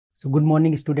So good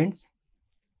morning students,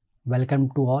 welcome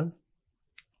to all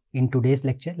in today's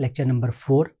lecture number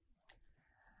 4,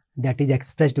 that is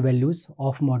expressed values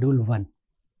of module 1.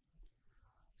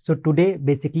 So today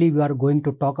basically we are going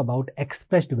to talk about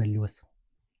expressed values.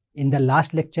 In the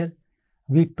last lecture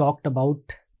we talked about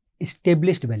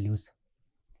established values,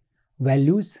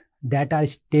 values that are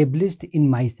established in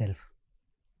myself.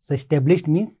 So established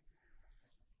means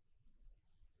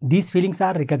these feelings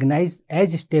are recognized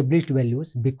as established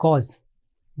values because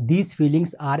these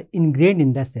feelings are ingrained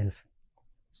in the self.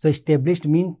 So established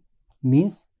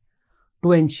means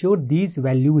to ensure these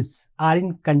values are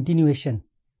in continuation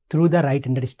through the right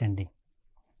understanding.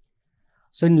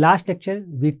 So in last lecture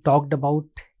we talked about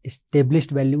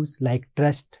established values like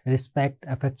trust, respect,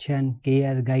 affection,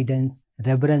 care, guidance,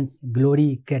 reverence,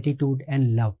 glory, gratitude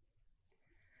and love.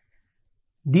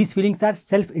 These feelings are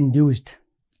self-induced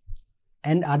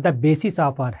and are the basis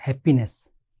of our happiness,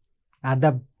 are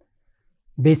the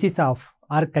basis of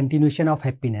our continuation of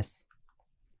happiness.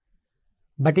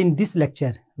 But in this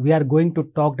lecture, we are going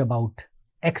to talk about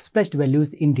expressed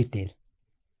values in detail.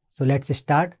 So let's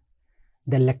start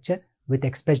the lecture with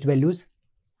expressed values.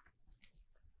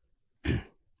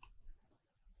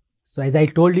 So as I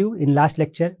told you in last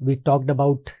lecture, we talked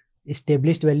about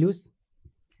established values.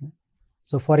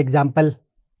 So for example,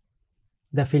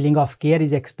 the feeling of care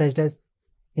is expressed as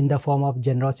in the form of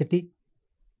generosity.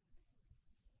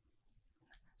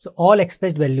 So all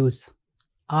expressed values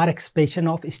are expression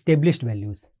of established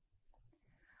values.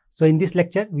 So in this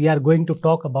lecture we are going to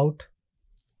talk about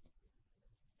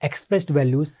expressed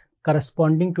values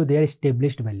corresponding to their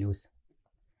established values.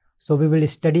 So we will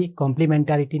study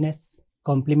complementariness,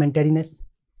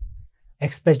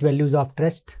 expressed values of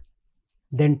trust,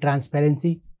 then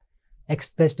transparency,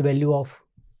 expressed value of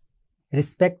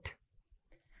respect,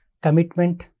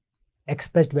 commitment,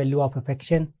 expressed value of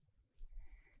affection,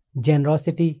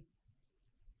 generosity,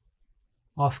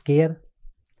 of care,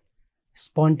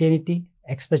 spontaneity,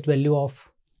 expressed value of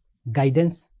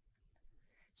guidance.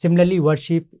 Similarly,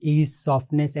 worship, ease,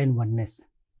 softness and oneness.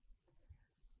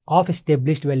 Of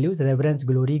established values, reverence,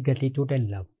 glory, gratitude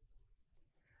and love.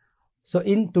 So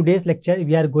in today's lecture,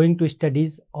 we are going to study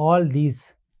all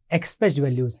these expressed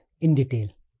values in detail.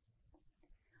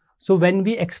 So when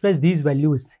we express these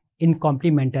values in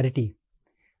complementarity,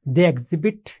 they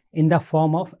exhibit in the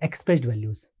form of expressed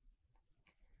values.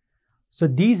 So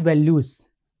these values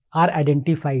are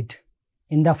identified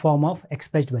in the form of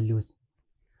expressed values.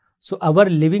 So our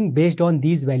living based on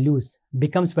these values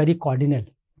becomes very cardinal.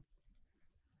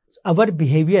 So our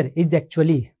behavior is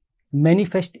actually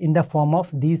manifest in the form of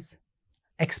these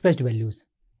expressed values.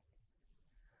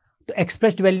 The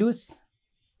expressed values,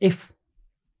 if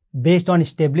based on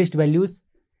established values,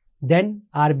 then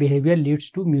our behavior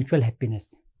leads to mutual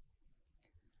happiness.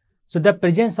 So the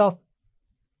presence of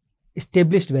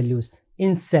established values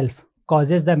in self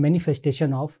causes the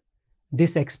manifestation of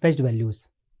these expressed values.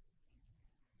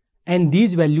 And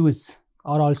these values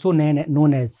are also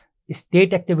known as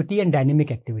state activity and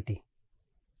dynamic activity.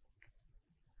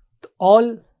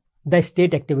 All the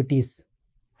state activities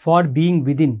for being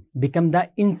within become the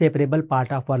inseparable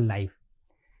part of our life.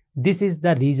 This is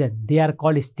the reason they are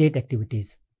called state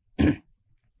activities.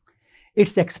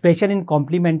 Its expression in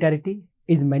complementarity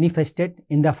is manifested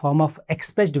in the form of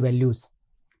expressed values.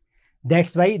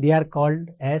 That's why they are called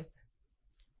as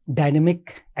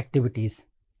dynamic activities.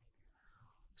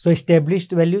 So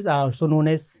established values are also known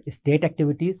as state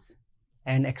activities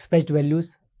and expressed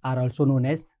values are also known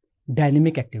as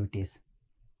dynamic activities.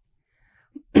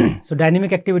 So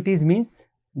dynamic activities means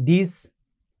these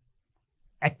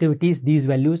activities, these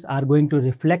values are going to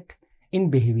reflect in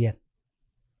behavior.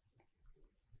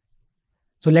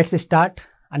 So let's start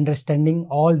understanding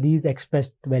all these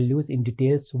expressed values in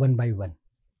details one by one.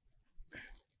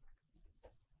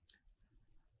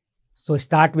 So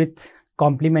start with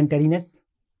complementariness.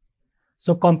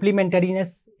 So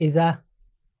complementariness is a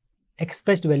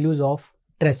expressed values of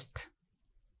trust.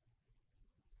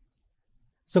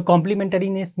 So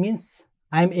complementariness means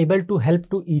I am able to help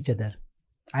to each other.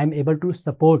 I am able to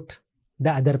support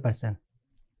the other person.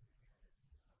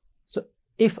 So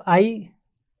if I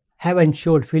have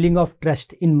ensured feeling of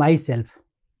trust in myself,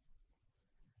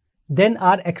 then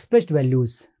our expressed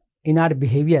values in our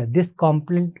behavior, this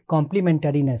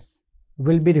complementariness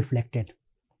will be reflected.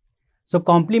 So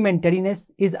complementariness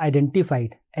is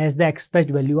identified as the expressed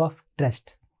value of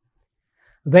trust.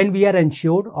 When we are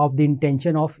ensured of the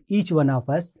intention of each one of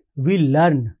us, we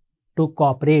learn to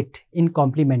cooperate in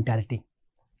complementarity.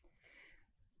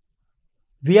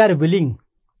 We are willing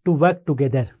to work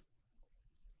together.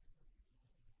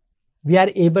 We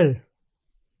are able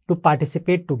to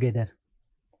participate together.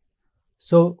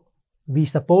 So we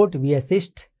support, we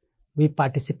assist, we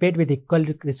participate with equal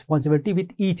responsibility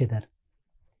with each other.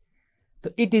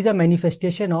 So it is a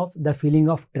manifestation of the feeling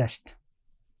of trust.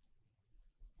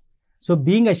 So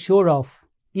being assured of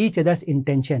each other's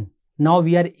intention, now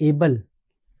we are able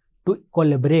to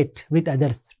collaborate with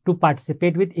others, to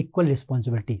participate with equal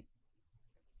responsibility.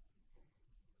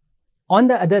 On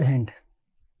the other hand,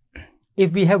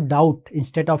 if we have doubt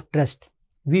instead of trust,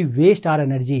 we waste our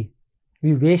energy,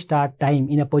 we waste our time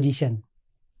in a position.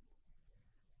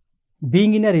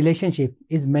 Being in a relationship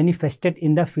is manifested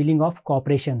in the feeling of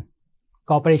cooperation.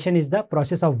 Cooperation is the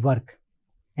process of work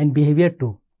and behavior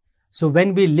too. So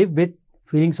when we live with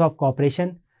feelings of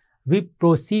cooperation, we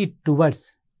proceed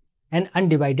towards an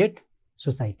undivided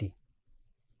society.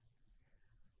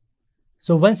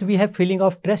 So once we have feeling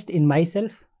of trust in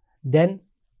myself, then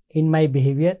in my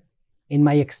behavior, in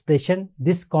my expression,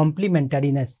 this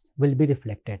complementariness will be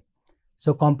reflected.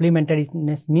 So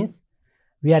complementariness means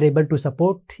we are able to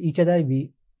support each other,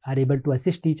 we are able to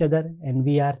assist each other, and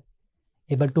we are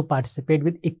able to participate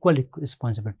with equal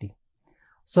responsibility.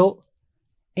 So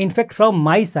in fact, from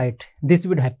my side, this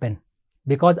would happen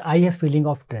because I have feeling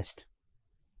of trust.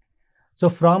 So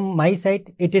from my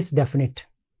side, it is definite.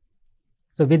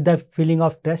 So with the feeling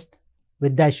of trust,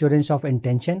 with the assurance of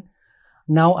intention,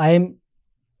 now I am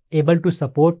able to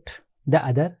support the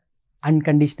other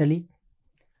unconditionally.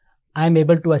 I am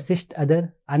able to assist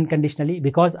other unconditionally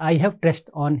because I have trust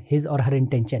on his or her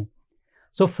intention.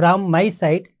 So from my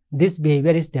side, this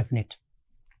behavior is definite.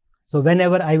 So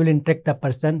whenever I will interact the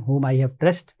person whom I have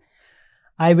trust,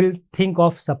 I will think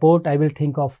of support, I will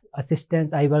think of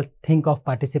assistance, I will think of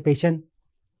participation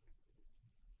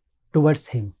towards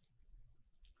him.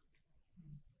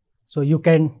 So you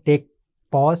can take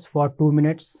pause for 2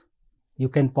 minutes. You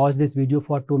can pause this video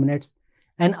for 2 minutes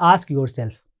and ask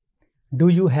yourself, do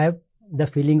you have the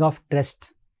feeling of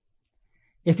trust?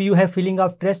 If you have feeling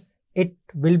of trust, it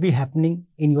will be happening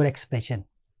in your expression.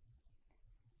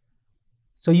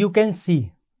 So you can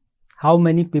see how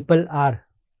many people are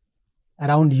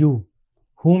around you,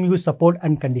 whom you support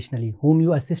unconditionally, whom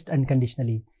you assist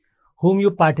unconditionally, whom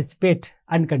you participate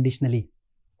unconditionally.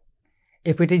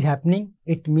 If it is happening,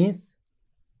 it means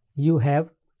you have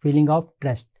feeling of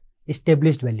trust,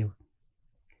 established value.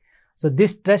 So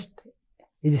this trust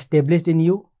is established in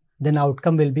you, then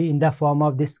outcome will be in the form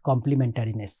of this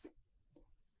complementariness.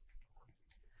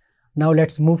 Now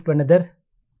let's move to another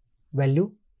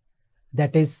value,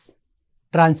 that is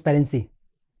transparency.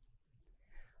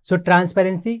 So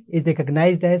transparency is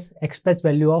recognized as express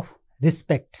value of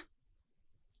respect.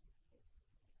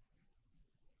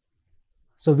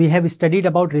 So we have studied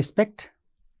about respect.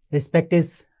 Respect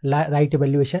is right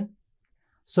evaluation.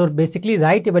 So basically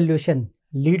right evaluation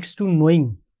leads to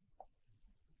knowing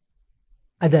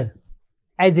other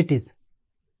as it is.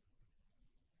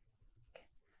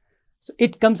 So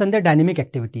it comes under dynamic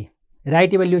activity.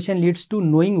 Right evaluation leads to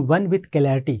knowing one with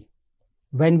clarity.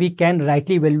 When we can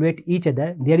rightly evaluate each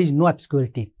other, there is no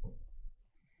obscurity.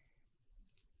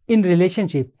 In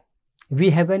relationship, we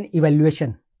have an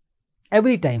evaluation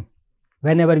every time.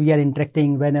 Whenever we are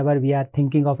interacting, whenever we are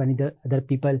thinking of any other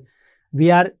people, we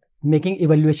are making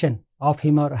evaluation of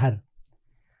him or her.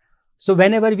 So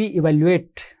whenever we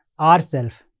evaluate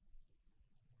ourselves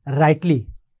rightly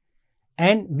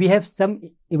and we have some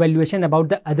evaluation about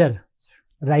the other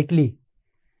rightly,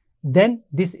 then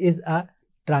this is a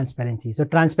transparency. So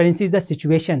transparency is the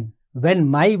situation when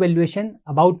my evaluation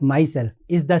about myself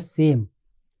is the same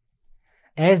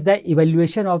as the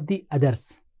evaluation of the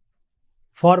others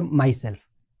for myself.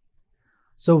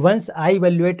 So once I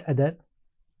evaluate other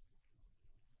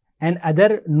and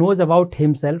other knows about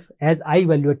himself as I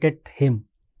evaluated him,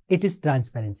 it is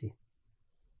transparency.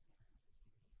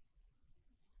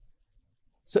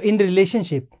 So in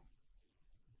relationship,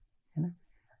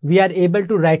 we are able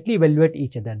to rightly evaluate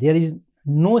each other. There is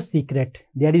no secret,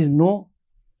 there is no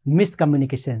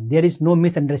miscommunication, there is no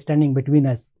misunderstanding between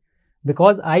us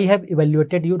because I have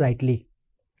evaluated you rightly.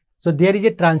 So there is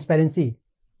a transparency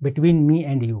between me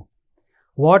and you.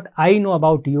 What I know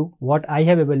about you, what I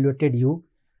have evaluated you,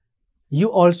 you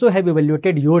also have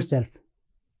evaluated yourself.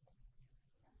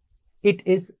 It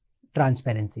is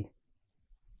transparency.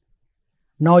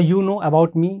 Now you know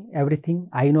about me everything,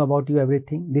 I know about you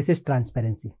everything. This is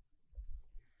transparency.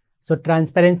 So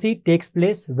transparency takes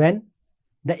place when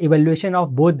the evaluation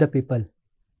of both the people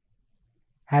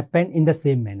happen in the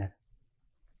same manner.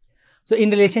 So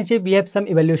in relationship, we have some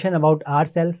evaluation about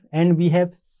ourselves and we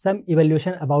have some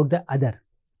evaluation about the other.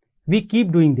 We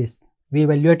keep doing this. We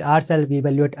evaluate ourselves, we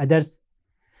evaluate others.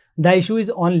 The issue is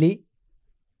only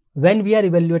when we are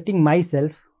evaluating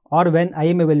myself or when I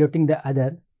am evaluating the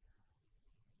other,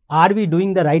 are we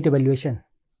doing the right evaluation?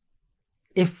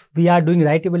 If we are doing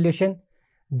right evaluation,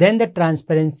 then the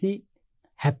transparency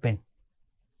happen.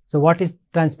 So what is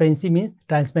transparency means?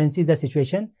 Transparency is the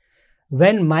situation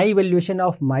when my evaluation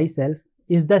of myself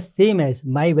is the same as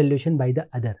my evaluation by the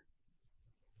other,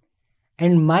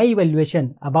 and my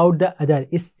evaluation about the other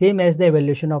is same as the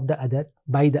evaluation of the other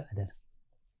by the other.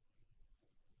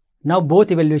 Now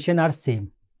both evaluation are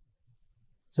same.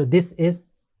 So this is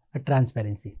a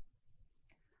transparency.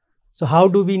 So how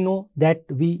do we know that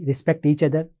we respect each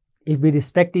other? If we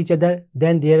respect each other,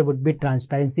 then there would be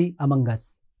transparency among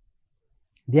us.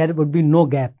 There would be no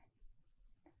gap.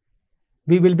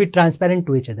 We will be transparent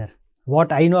to each other.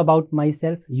 What I know about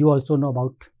myself, you also know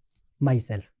about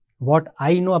myself. What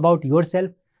I know about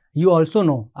yourself, you also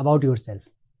know about yourself.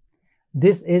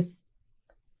 This is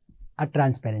a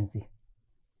transparency.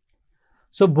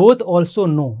 So both also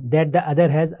know that the other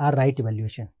has a right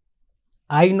evaluation.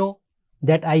 I know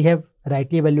that I have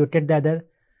rightly evaluated the other.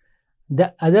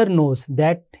 The other knows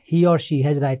that he or she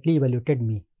has rightly evaluated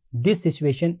me. This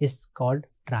situation is called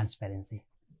transparency.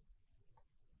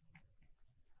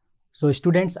 So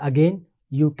students, again,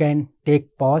 you can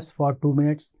take pause for 2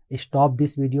 minutes, stop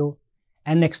this video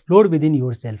and explore within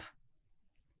yourself.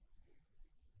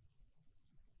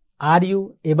 Are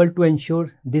you able to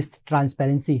ensure this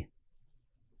transparency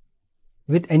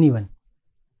with anyone?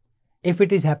 If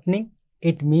it is happening,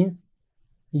 it means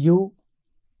you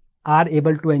are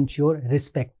able to ensure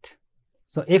respect.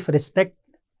 So if respect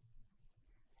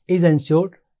is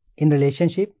ensured in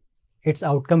relationship, its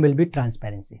outcome will be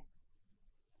transparency.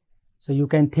 So you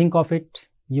can think of it,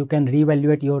 you can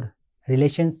reevaluate your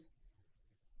relations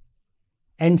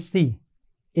and see,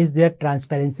 is there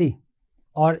transparency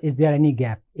or is there any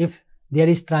gap? If there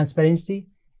is transparency,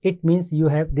 it means you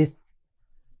have this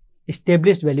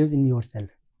established values in yourself,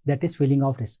 that is feeling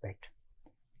of respect.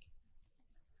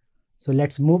 So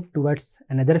let's move towards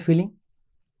another feeling.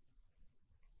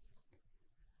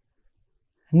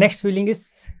 Next value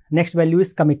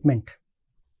is commitment.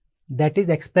 That is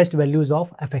expressed values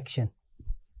of affection.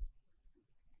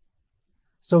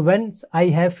 So once I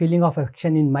have feeling of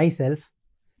affection in myself,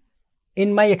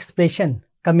 in my expression,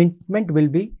 commitment will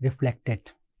be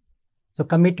reflected. So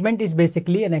commitment is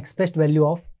basically an expressed value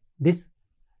of this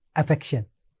affection.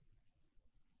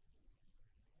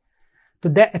 So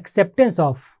the acceptance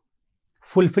of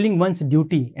fulfilling one's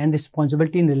duty and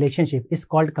responsibility in relationship is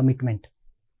called commitment.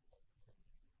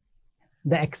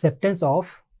 The acceptance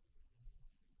of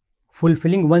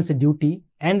fulfilling one's duty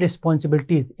and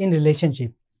responsibilities in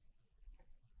relationship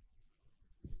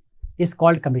is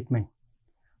called commitment.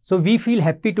 So we feel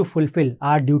happy to fulfill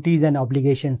our duties and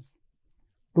obligations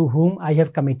to whom I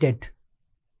have committed,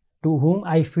 to whom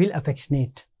I feel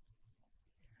affectionate.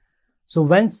 So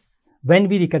when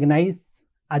we recognize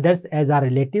others as our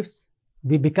relatives,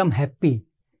 we become happy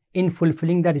in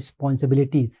fulfilling the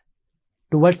responsibilities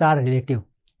towards our relative.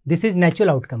 This is natural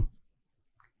outcome.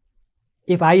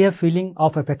 If I have feeling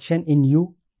of affection in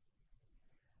you,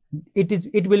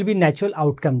 it will be natural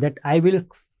outcome that I will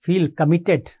feel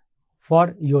committed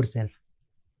for yourself,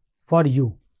 for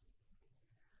you.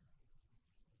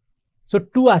 So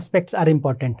two aspects are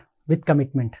important with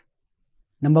commitment.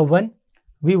 Number one,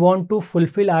 we want to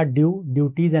fulfill our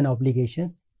duties and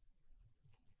obligations.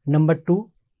 Number two,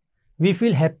 we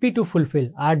feel happy to fulfill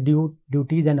our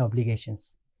duties and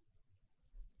obligations.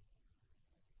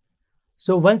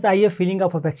 So once I have feeling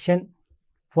of affection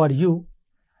for you,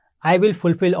 I will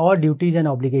fulfill all duties and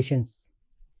obligations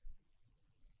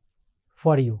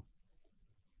for you.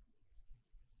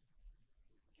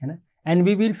 And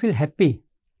we will feel happy,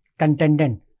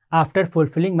 contented after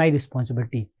fulfilling my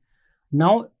responsibility.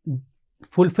 Now,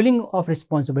 fulfilling of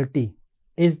responsibility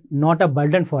is not a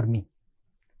burden for me.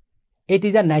 It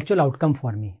is a natural outcome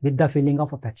for me with the feeling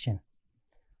of affection.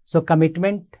 So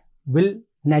commitment will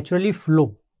naturally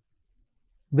flow,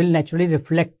 will naturally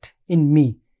reflect in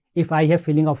me if I have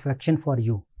feeling of affection for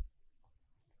you.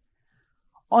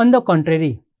 On the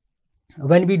contrary,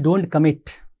 when we don't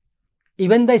commit,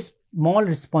 even the small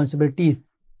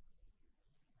responsibilities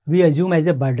we assume as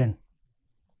a burden.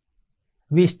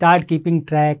 We start keeping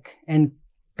track and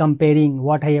comparing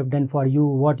what I have done for you,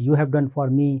 what you have done for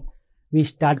me. We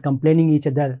start complaining each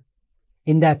other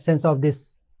in the absence of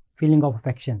this feeling of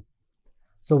affection.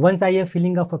 So once I have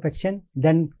feeling of affection,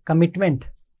 then commitment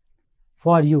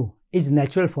for you is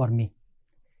natural for me,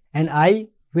 and I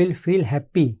will feel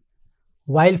happy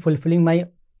while fulfilling my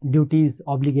duties,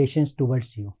 obligations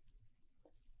towards you.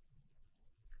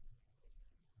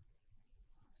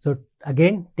 So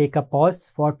again, take a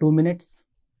pause for 2 minutes,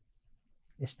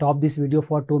 stop this video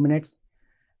for 2 minutes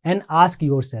and ask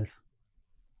yourself,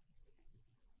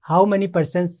 how many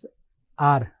persons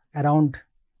are around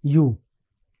you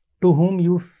to whom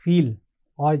you feel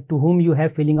or to whom you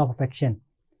have feeling of affection.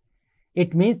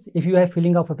 It means if you have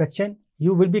feeling of affection,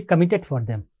 you will be committed for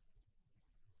them.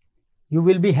 You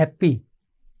will be happy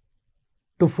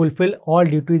to fulfill all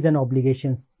duties and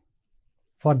obligations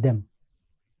for them.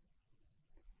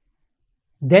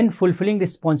 Then fulfilling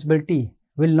responsibility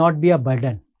will not be a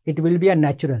burden. It will be a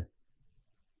natural.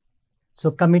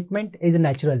 So commitment is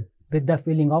natural with the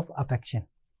feeling of affection.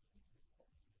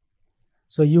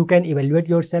 So you can evaluate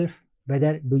yourself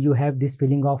whether do you have this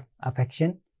feeling of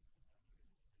affection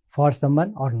for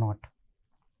someone or not.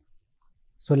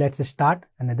 So let's start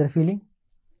another feeling.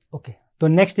 Okay. So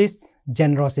next is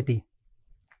generosity.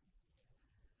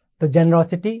 So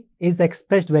generosity is the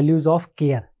expressed values of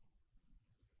care.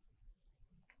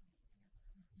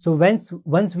 So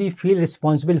once we feel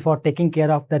responsible for taking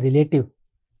care of the relative,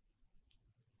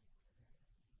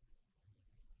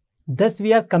 thus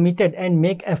we are committed and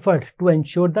make effort to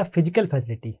ensure the physical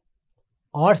facility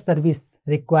or service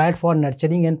required for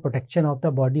nurturing and protection of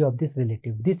the body of this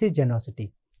relative. This is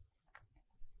generosity.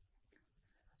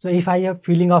 So if I have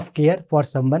feeling of care for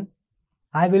someone,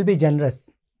 I will be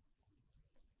generous.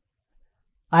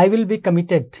 I will be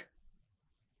committed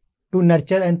to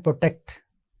nurture and protect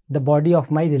the body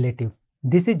of my relative.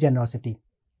 This is generosity.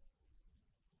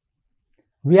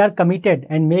 We are committed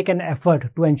and make an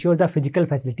effort to ensure the physical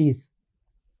facilities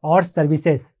or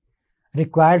services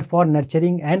required for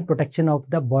nurturing and protection of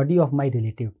the body of my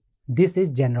relative. This is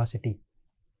generosity.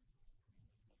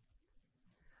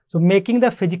 So making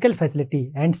the physical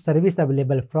facility and service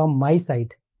available from my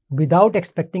side without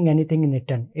expecting anything in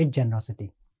return is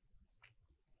generosity.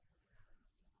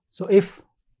 So if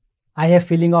I have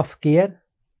feeling of care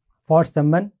for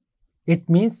someone, it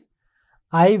means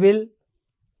I will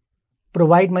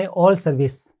provide my all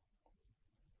service,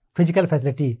 physical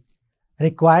facility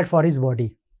required for his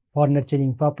body, for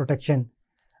nurturing, for protection,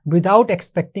 without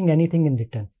expecting anything in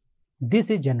return. This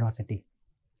is generosity.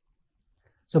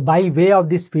 So by way of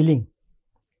this feeling,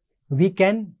 we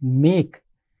can make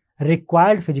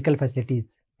required physical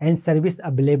facilities and service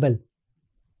available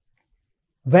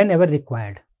whenever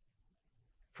required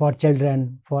for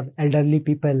children, for elderly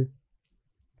people.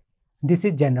 This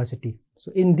is generosity.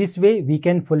 So in this way, we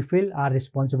can fulfill our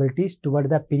responsibilities toward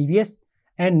the previous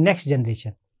and next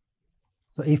generation.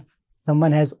 So if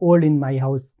someone has old in my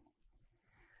house,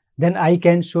 then I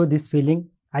can show this feeling.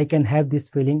 I can have this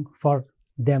feeling for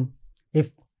them.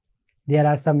 If there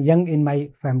are some young in my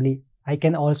family, I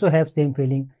can also have same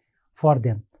feeling for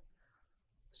them.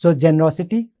 So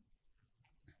generosity,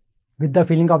 with the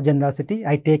feeling of generosity,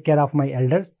 I take care of my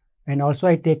elders and also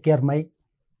I take care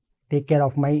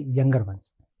of my younger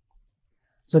ones.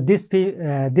 So this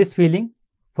feeling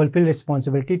fulfill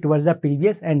responsibility towards the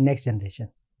previous and next generation.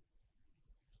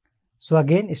 So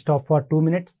again, stop for 2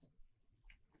 minutes,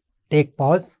 take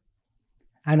pause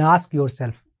and ask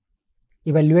yourself,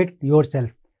 evaluate yourself,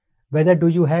 whether do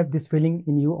you have this feeling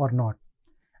in you or not,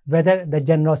 whether the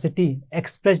generosity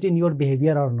expressed in your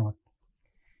behavior or not.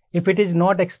 If it is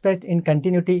not expressed in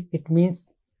continuity, it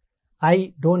means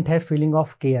I don't have feeling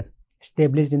of care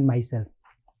established in myself.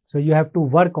 So you have to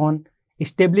work on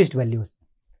established values.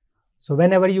 So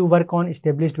whenever you work on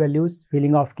established values,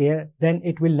 feeling of care, then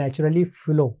it will naturally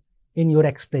flow in your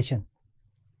expression.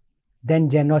 Then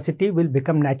generosity will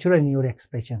become natural in your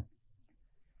expression.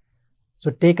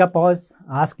 So take a pause,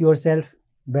 ask yourself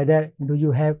whether do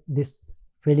you have this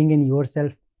feeling in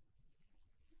yourself,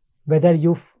 whether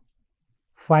you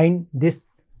find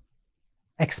this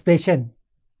expression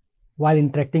while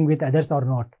interacting with others or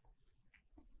not.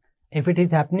 If it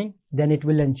is happening, then it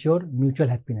will ensure mutual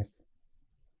happiness.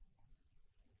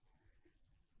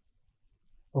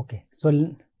 Okay,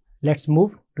 so let's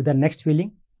move to the next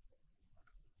feeling.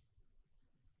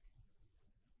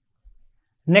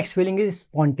 Next feeling is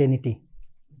spontaneity.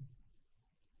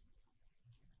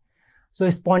 So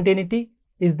spontaneity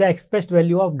is the expressed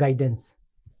value of guidance.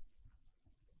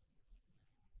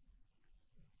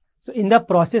 So in the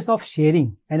process of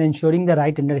sharing and ensuring the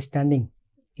right understanding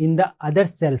in the other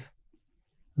self,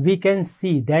 we can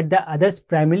see that the others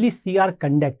primarily see our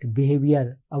conduct,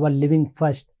 behavior, our living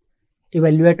first,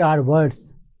 evaluate our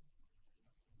words.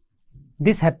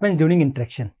 This happens during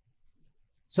interaction.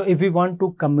 So if we want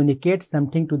to communicate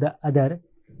something to the other,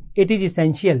 it is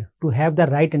essential to have the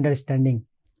right understanding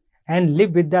and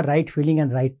live with the right feeling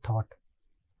and right thought.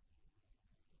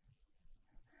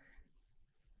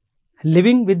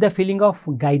 Living with the feeling of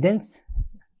guidance,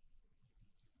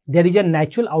 there is a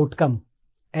natural outcome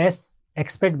as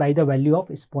expressed by the value of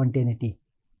spontaneity.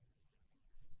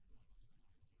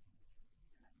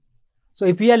 So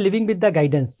if we are living with the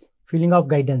guidance, feeling of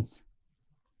guidance,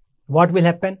 what will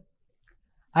happen?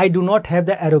 I do not have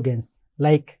the arrogance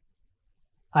like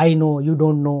I know, you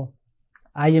don't know,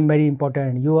 I am very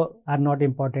important, you are not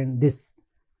important, this.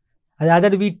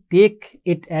 Rather, we take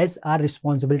it as our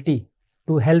responsibility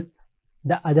to help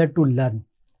the other to learn,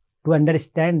 to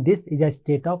understand this is a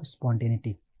state of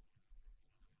spontaneity.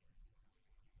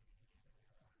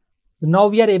 Now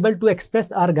we are able to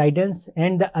express our guidance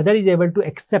and the other is able to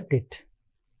accept it.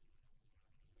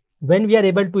 When we are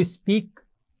able to speak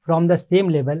from the same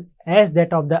level as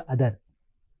that of the other,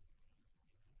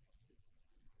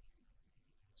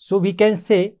 so we can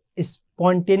say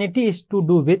spontaneity is to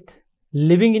do with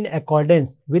living in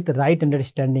accordance with right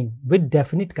understanding, with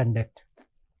definite conduct.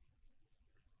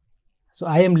 So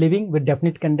I am living with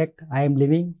definite conduct, I am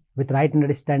living with right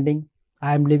understanding,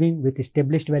 I am living with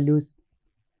established values.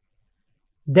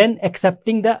 Then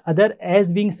accepting the other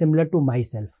as being similar to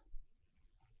myself.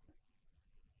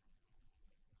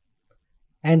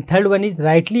 And third one is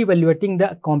rightly evaluating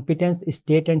the competence,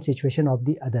 state and situation of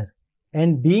the other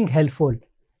and being helpful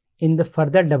in the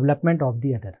further development of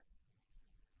the other.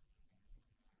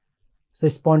 So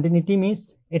spontaneity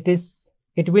means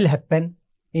it will happen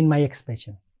in my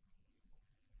expression.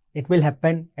 It will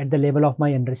happen at the level of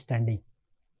my understanding.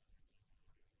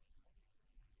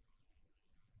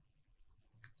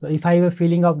 So if I have a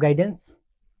feeling of guidance,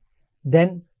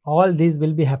 then all these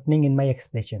will be happening in my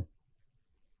expression.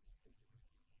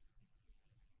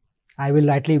 I will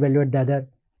rightly evaluate the other.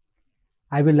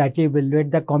 I will rightly evaluate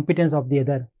the competence of the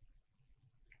other.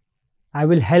 I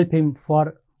will help him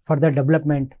for further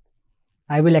development.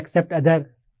 I will accept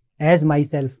other as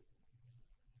myself.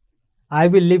 I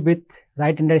will live with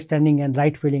right understanding and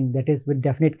right feeling, that is with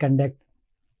definite conduct.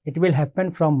 It will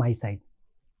happen from my side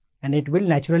and it will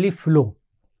naturally flow.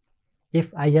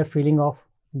 If I have feeling of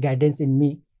guidance in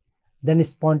me, then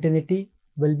spontaneity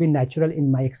will be natural in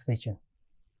my expression.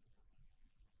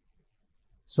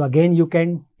 So again, you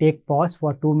can take pause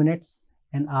for 2 minutes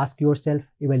and ask yourself,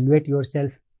 evaluate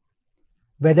yourself,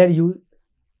 whether you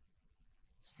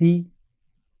see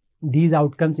these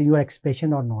outcomes in your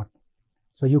expression or not.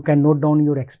 So you can note down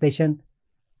your expression.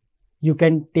 You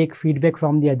can take feedback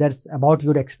from the others about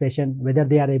your expression, whether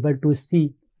they are able to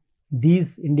see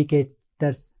these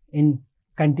indicators in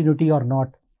continuity or not.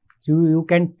 So you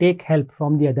can take help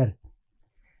from the other.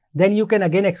 Then you can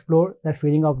again explore the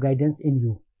feeling of guidance in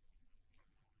you.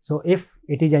 So if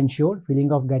it is ensured,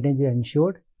 feeling of guidance is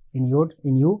ensured in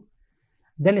you,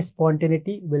 then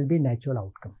spontaneity will be natural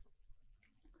outcome.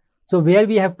 So where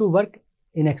we have to work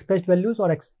in expressed values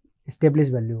or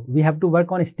established value, we have to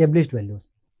work on established values.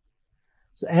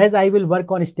 So as I will work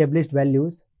on established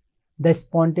values, the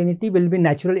spontaneity will be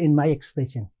natural in my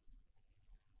expression.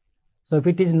 So if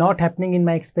it is not happening in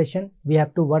my expression, we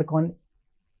have to work on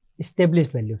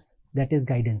established values, that is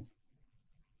guidance.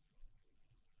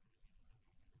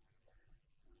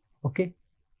 Okay.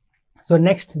 So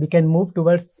next we can move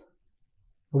towards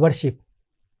worship.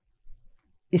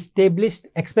 Established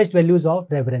expressed values of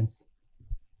reverence.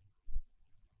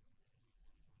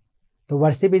 So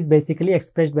worship is basically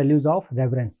expressed values of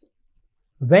reverence.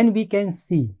 When we can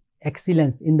see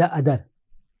excellence in the other,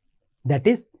 that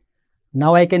is,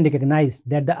 now I can recognize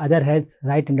that the other has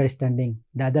right understanding,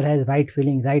 the other has right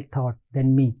feeling, right thought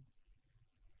than me.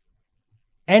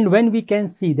 And when we can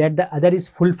see that the other is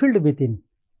fulfilled within,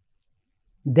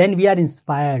 then we are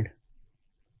inspired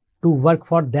to work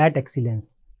for that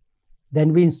excellence.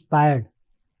 Then we inspired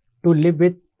to live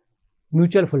with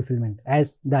mutual fulfillment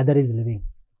as the other is living.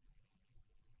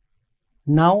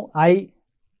 Now I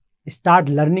start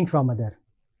learning from other.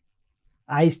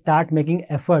 I start making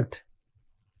effort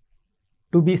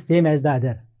to be same as the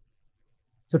other.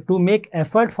 So to make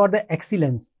effort for the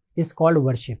excellence is called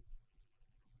worship.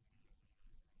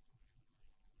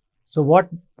 So what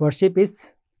worship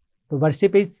is? So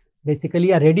worship is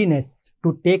basically a readiness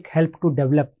to take help to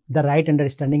develop the right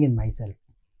understanding in myself.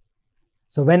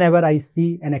 So whenever I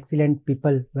see an excellent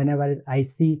people, whenever I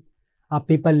see a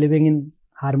people living in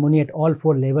harmony at all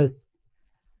 4 levels,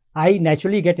 I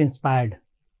naturally get inspired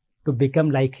to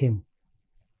become like him.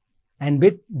 And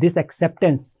with this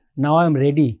acceptance, now I am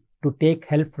ready to take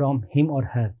help from him or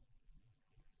her.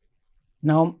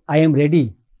 Now I am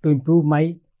ready to improve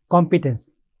my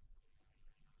competence,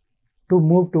 to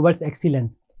move towards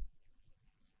excellence.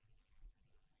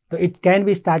 So it can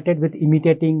be started with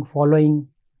imitating, following,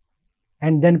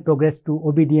 and then progress to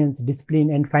obedience,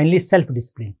 discipline, and finally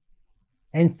self-discipline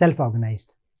and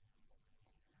self-organized.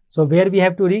 So where we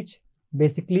have to reach,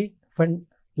 basically,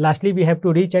 lastly we have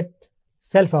to reach at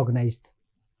self-organized,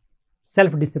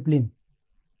 self-discipline,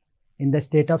 in the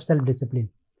state of self-discipline.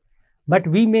 But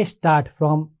we may start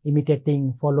from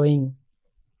imitating, following,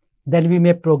 then we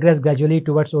may progress gradually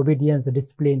towards obedience,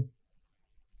 discipline.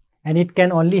 And it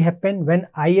can only happen when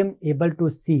I am able to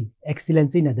see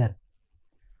excellence in other.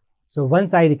 So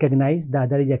once I recognize the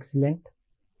other is excellent,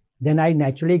 then I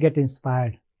naturally get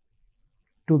inspired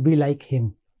to be like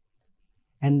him.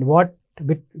 And what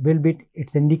will be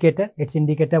its indicator? Its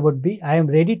indicator would be I am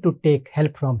ready to take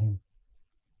help from him.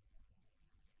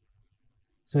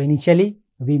 So initially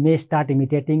we may start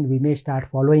imitating, we may start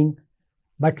following,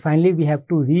 but finally we have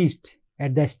to reach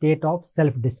at the state of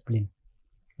self-discipline.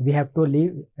 We have to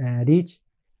live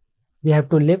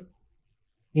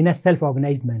in a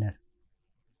self-organized manner.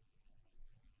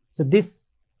 So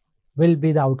this will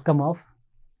be the outcome of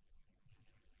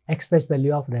expressed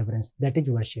value of reverence, that is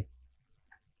worship.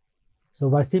 So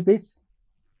worship is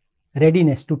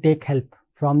readiness to take help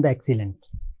from the excellent.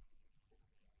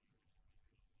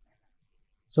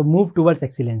 So move towards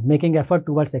excellence, making effort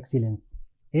towards excellence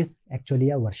is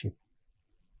actually a worship.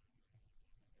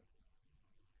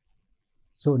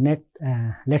 So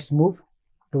let's move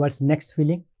towards next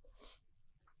feeling.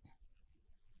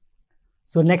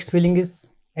 So next feeling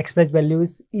is expressed value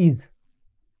is ease.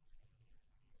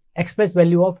 Expressed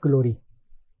value of glory.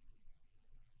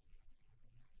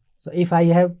 So if I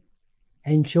have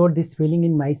ensured this feeling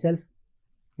in myself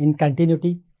in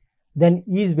continuity, then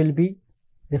ease will be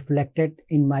reflected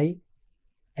in my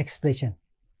expression.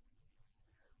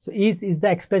 So ease is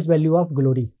the expressed value of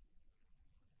glory.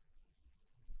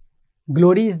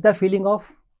 Glory is the feeling of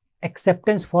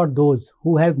acceptance for those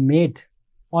who have made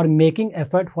or making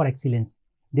effort for excellence.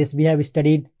 This we have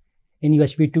studied in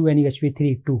UHV 2 and UHV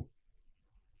 3 too.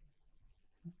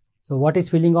 So what is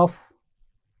feeling of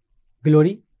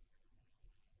glory?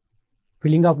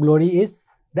 Feeling of glory is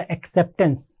the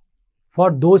acceptance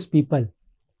for those people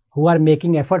who are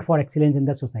making effort for excellence in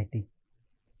the society.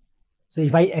 So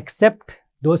if I accept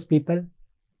those people,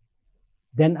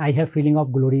 then I have feeling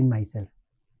of glory in myself.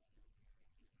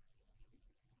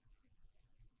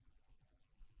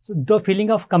 So the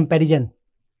feeling of comparison,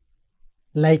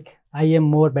 like I am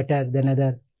more better than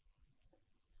other,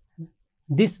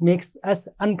 this makes us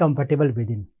uncomfortable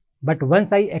within. But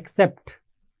once I accept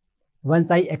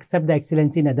the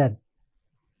excellence in other,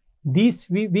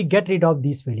 we get rid of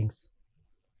these feelings.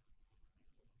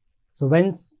 So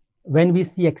when we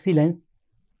see excellence,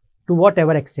 to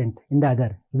whatever extent in the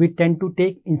other, we tend to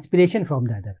take inspiration from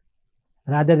the other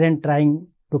rather than trying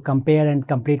to compare and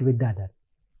compete with the other.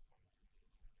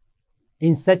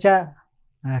 In such a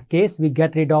case, we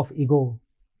get rid of ego,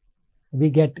 we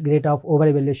get rid of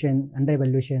over-evaluation,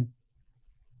 under-evaluation.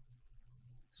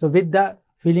 So with the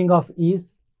feeling of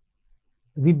ease,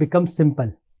 we become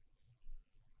simple.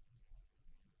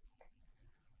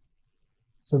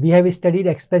 So we have studied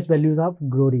expressed values of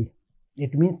glory.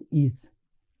 It means ease.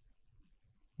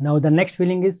 Now the next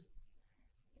feeling is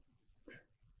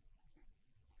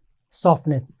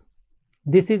softness.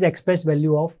 This is expressed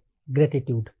value of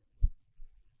gratitude.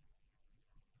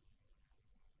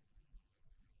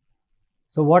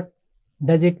 So what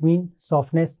does it mean,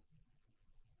 softness?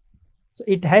 So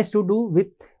it has to do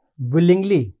with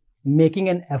willingly making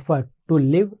an effort to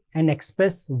live and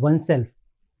express oneself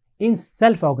in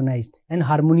self-organized and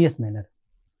harmonious manner.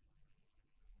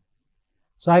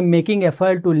 So I am making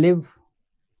effort to live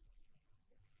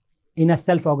in a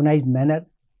self-organized manner,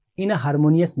 in a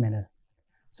harmonious manner.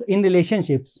 So in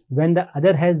relationships, when the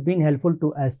other has been helpful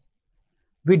to us,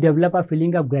 we develop a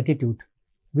feeling of gratitude.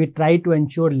 We try to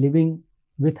ensure living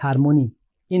with harmony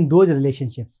in those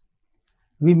relationships.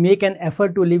 We make an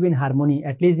effort to live in harmony,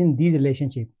 at least in these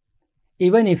relationships,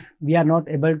 even if we are not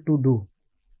able to do,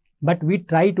 but we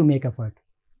try to make effort.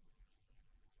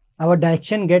 Our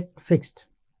direction gets fixed.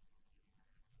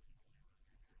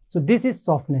 So this is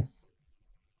softness.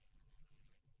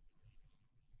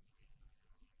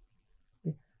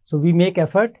 So we make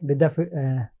effort with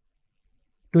to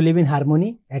live in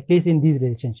harmony, at least in these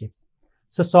relationships.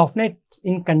 So softness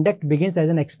in conduct begins as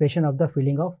an expression of the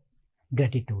feeling of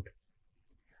gratitude.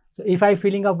 So if I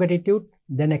feeling of gratitude,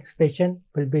 then expression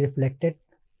will be reflected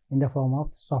in the form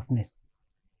of softness.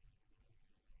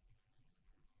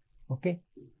 Okay.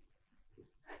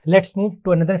 Let's move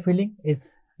to another feeling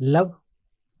is love.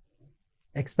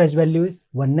 Expressed value is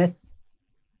oneness.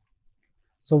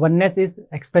 So oneness is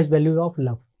expressed value of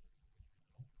love.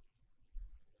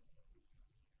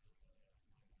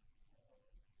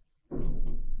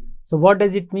 So what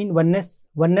does it mean, oneness?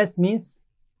 Oneness means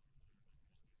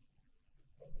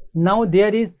now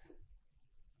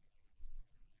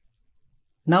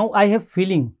I have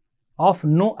feeling of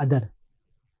no other.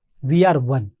 We are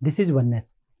one. This is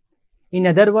oneness. In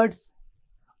other words,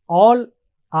 all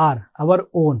are our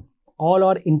own, all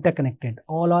are interconnected,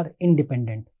 all are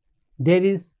independent. There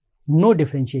is no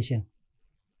differentiation.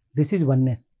 This is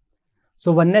oneness.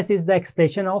 So oneness is the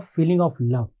expression of feeling of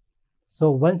love.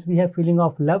 So once we have feeling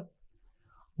of love,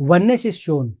 oneness is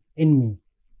shown in me.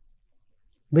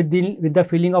 With the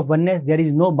feeling of oneness, there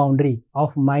is no boundary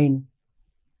of mine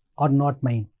or not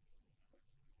mine.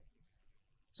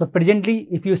 So presently,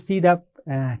 if you see the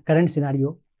current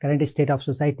scenario, current state of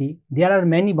society, there are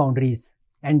many boundaries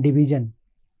and division,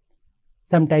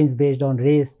 sometimes based on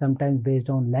race, sometimes based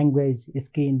on language,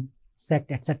 skin,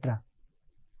 sect, etc.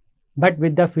 But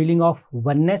with the feeling of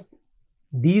oneness,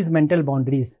 these mental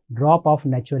boundaries drop off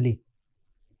naturally,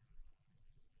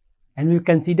 and we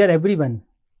consider everyone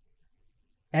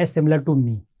as similar to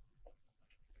me.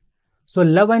 So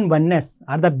love and oneness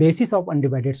are the basis of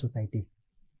undivided society.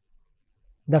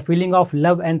 The feeling of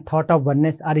love and thought of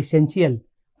oneness are essential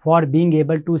for being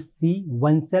able to see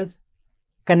oneself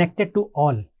connected to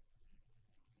all.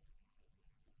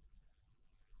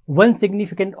 One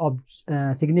significant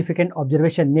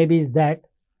observation maybe is that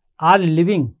our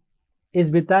living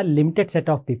is with a limited set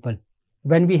of people.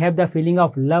 When we have the feeling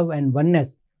of love and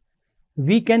oneness,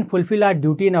 we can fulfill our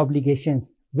duty and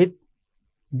obligations with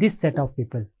this set of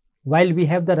people, while we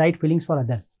have the right feelings for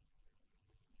others.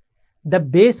 The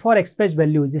base for expressed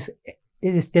values is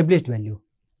established value.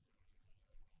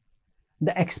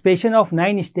 The expression of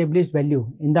 9 established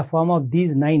value in the form of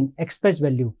these 9 expressed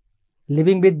value,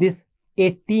 living with these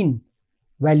 18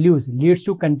 values, leads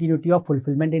to continuity of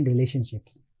fulfillment in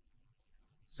relationships.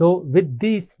 So with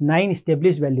these 9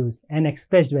 established values and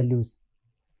expressed values,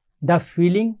 the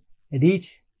feeling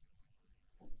reach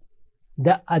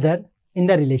the other in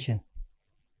the relation.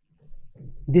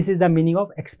 This is the meaning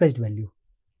of expressed value.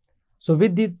 So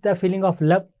with the feeling of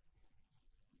love,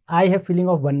 I have feeling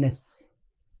of oneness.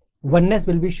 Oneness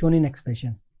will be shown in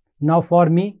expression. Now for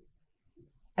me,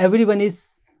 everyone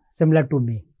is similar to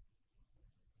me.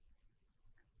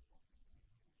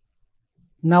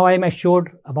 Now I am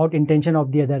assured about intention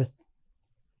of the others.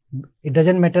 It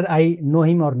doesn't matter I know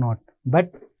him or not,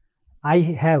 but I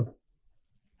have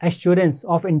assurance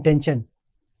of intention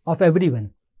of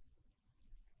everyone.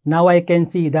 Now I can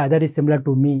see the other is similar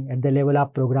to me at the level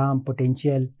of program,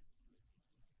 potential,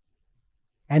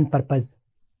 and purpose.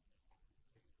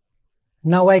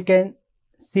 Now I can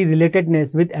see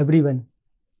relatedness with everyone.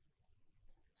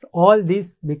 So all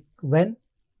this when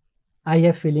I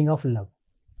have feeling of love.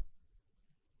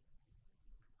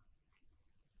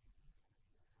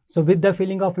 So with the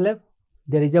feeling of love,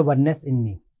 there is a oneness in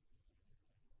me.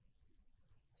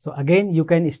 So again, you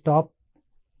can stop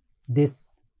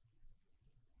this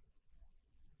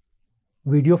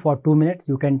video for 2 minutes.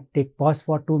 You can take pause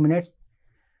for 2 minutes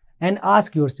and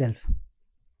ask yourself,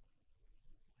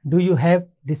 do you have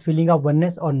this feeling of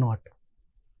oneness or not?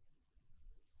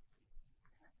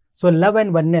 So love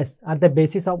and oneness are the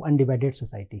basis of undivided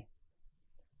society.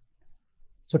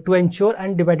 So to ensure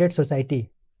undivided society,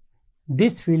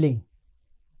 this feeling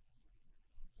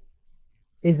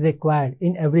is required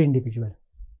in every individual.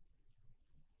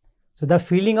 So the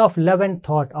feeling of love and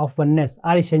thought of oneness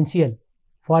are essential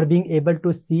for being able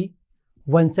to see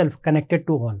oneself connected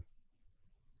to all.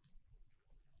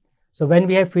 So when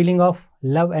we have feeling of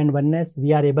love and oneness,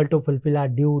 we are able to fulfill our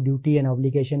duty and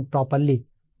obligation properly.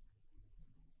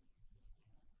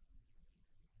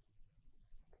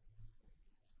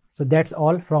 So that's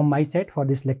all from my side for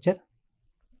this lecture.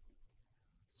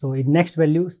 So in next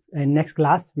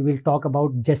class, we will talk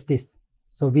about justice.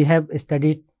 So we have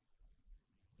studied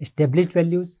established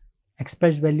values,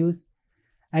 expressed values,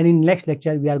 and in next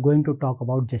lecture, we are going to talk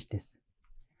about justice.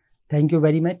 Thank you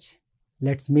very much.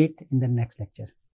 Let's meet in the next lecture.